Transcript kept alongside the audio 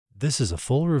This is a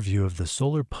full review of the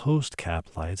solar post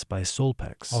cap lights by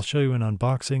Solpex. I'll show you an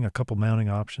unboxing, a couple mounting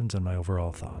options, and my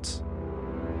overall thoughts.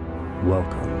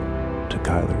 Welcome to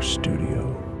Kyler's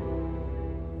studio.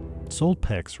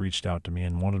 Solpex reached out to me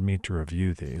and wanted me to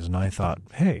review these, and I thought,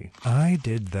 hey, I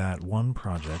did that one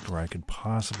project where I could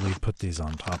possibly put these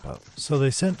on top of. So they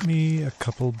sent me a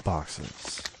couple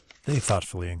boxes. They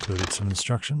thoughtfully included some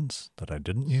instructions that I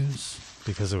didn't use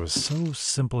because it was so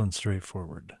simple and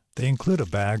straightforward. They include a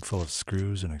bag full of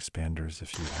screws and expanders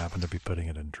if you happen to be putting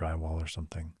it in drywall or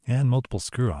something, and multiple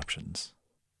screw options.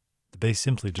 The base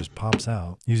simply just pops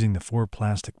out using the 4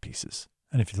 plastic pieces.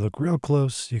 And if you look real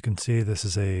close, you can see this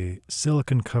is a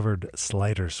silicone-covered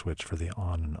slider switch for the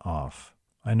on and off.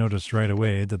 I noticed right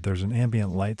away that there's an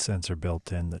ambient light sensor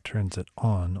built in that turns it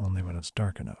on only when it's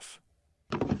dark enough.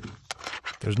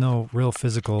 There's no real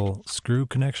physical screw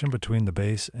connection between the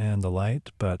base and the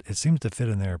light, but it seems to fit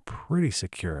in there pretty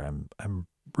secure. I'm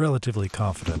relatively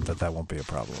confident that that won't be a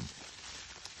problem.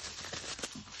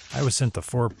 I was sent the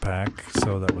 4-pack,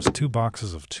 so that was 2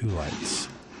 boxes of 2 lights.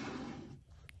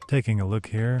 Taking a look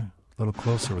here, a little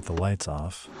closer with the lights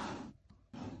off.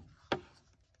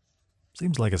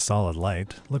 Seems like a solid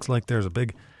light. Looks like there's a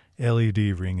big LED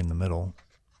ring in the middle,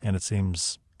 and it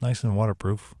seems nice and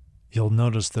waterproof. You'll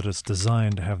notice that it's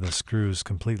designed to have the screws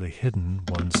completely hidden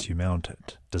once you mount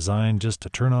it. Designed just to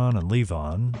turn on and leave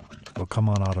on. It'll come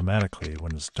on automatically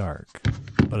when it's dark.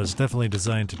 But it's definitely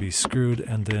designed to be screwed,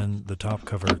 and then the top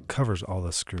cover covers all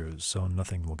the screws so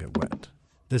nothing will get wet.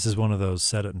 This is one of those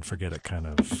set it and forget it kind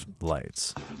of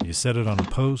lights. You set it on a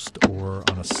post or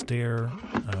on a stair.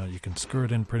 You can screw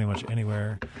it in pretty much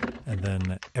anywhere. And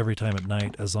then every time at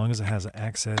night, as long as it has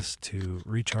access to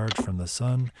recharge from the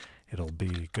sun, it'll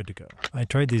be good to go. I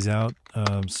tried these out,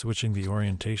 switching the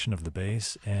orientation of the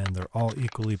base, and they're all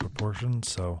equally proportioned,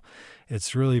 so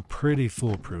it's really pretty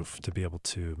foolproof to be able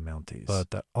to mount these.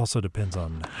 But that also depends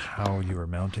on how you are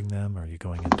mounting them. Are you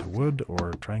going into wood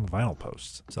or trying vinyl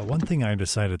posts? So one thing I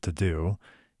decided to do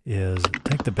is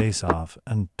take the base off,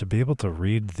 and to be able to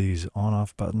read these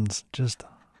on-off buttons, just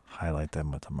highlight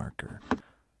them with a marker.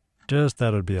 Just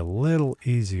that would be a little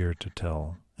easier to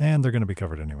tell. And they're going to be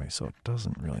covered anyway, so it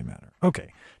doesn't really matter.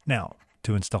 Okay, now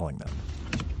to installing them.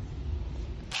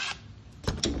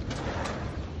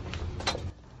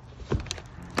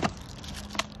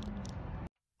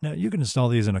 Now you can install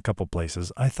these in a couple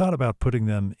places. I thought about putting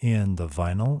them in the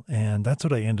vinyl, and that's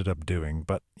what I ended up doing.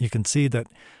 But you can see that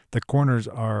the corners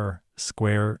are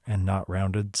square and not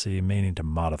rounded, so you may need to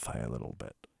modify a little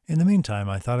bit. In the meantime,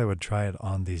 I thought I would try it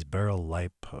on these barrel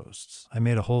light posts. I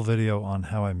made a whole video on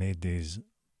how I made these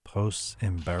posts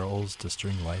in barrels to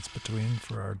string lights between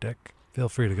for our deck. Feel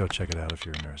free to go check it out if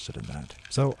you're interested in that.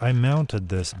 So I mounted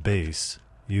this base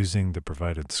using the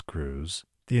provided screws.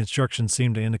 The instructions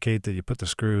seem to indicate that you put the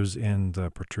screws in the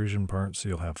protrusion part, so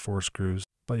you'll have 4 screws,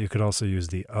 but you could also use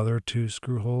the other 2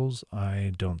 screw holes.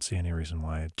 I don't see any reason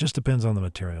why. It just depends on the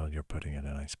material you're putting it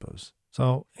in, I suppose.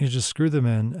 So you just screw them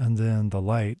in, and then the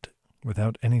light,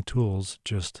 without any tools,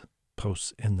 just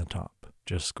posts in the top.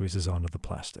 Just squeezes onto the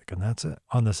plastic, and that's it.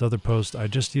 On this other post, I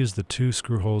just used the 2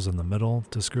 screw holes in the middle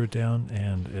to screw it down,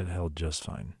 and it held just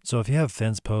fine. So if you have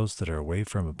fence posts that are away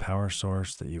from a power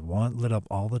source that you want lit up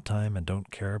all the time and don't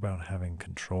care about having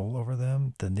control over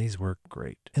them, then these work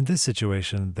great. In this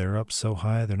situation, they're up so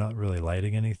high, they're not really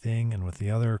lighting anything, and with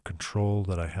the other control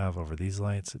that I have over these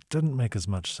lights, it didn't make as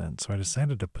much sense, so I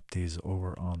decided to put these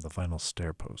over on the vinyl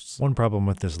stair posts. One problem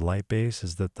with this light base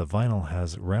is that the vinyl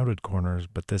has rounded corners,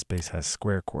 but this base has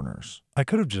square corners. I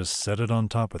could have just set it on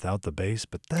top without the base,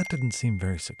 but that didn't seem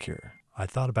very secure. I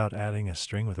thought about adding a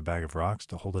string with a bag of rocks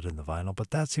to hold it in the vinyl, but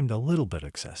that seemed a little bit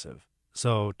excessive.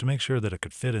 So to make sure that it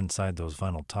could fit inside those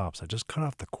vinyl tops, I just cut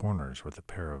off the corners with a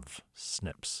pair of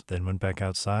snips. Then went back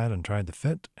outside and tried the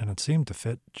fit, and it seemed to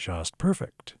fit just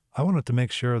perfect. I wanted to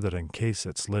make sure that in case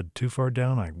it slid too far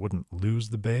down, I wouldn't lose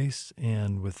the base,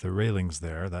 and with the railings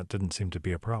there, that didn't seem to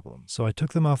be a problem. So I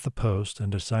took them off the post and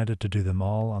decided to do them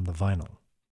all on the vinyl.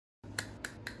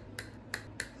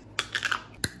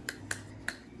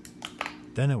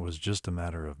 Then it was just a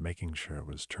matter of making sure it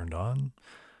was turned on,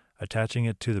 attaching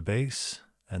it to the base,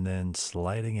 and then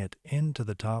sliding it into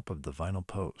the top of the vinyl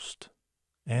post.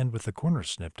 And with the corners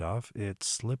snipped off, it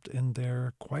slipped in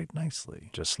there quite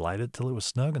nicely. Just slide it till it was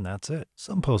snug, and that's it.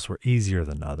 Some posts were easier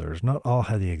than others. Not all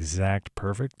had the exact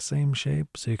perfect same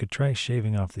shape, so you could try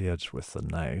shaving off the edge with a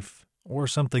knife. Or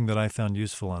something that I found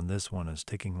useful on this one is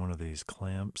taking one of these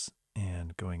clamps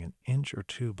and going an inch or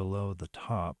 2 below the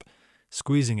top,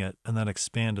 squeezing it, and that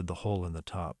expanded the hole in the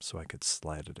top so I could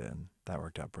slide it in. That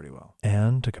worked out pretty well.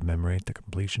 And to commemorate the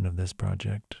completion of this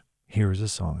project, here is a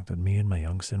song that me and my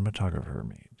young cinematographer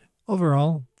made.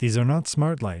 Overall, these are not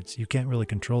smart lights. You can't really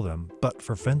control them, but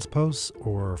for fence posts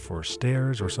or for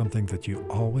stairs or something that you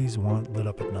always want lit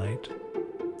up at night,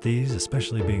 these,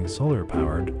 especially being solar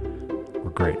powered,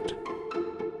 were great.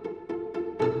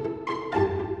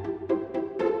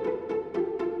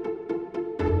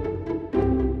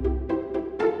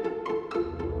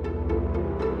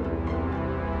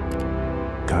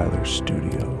 Kyler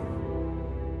Studio.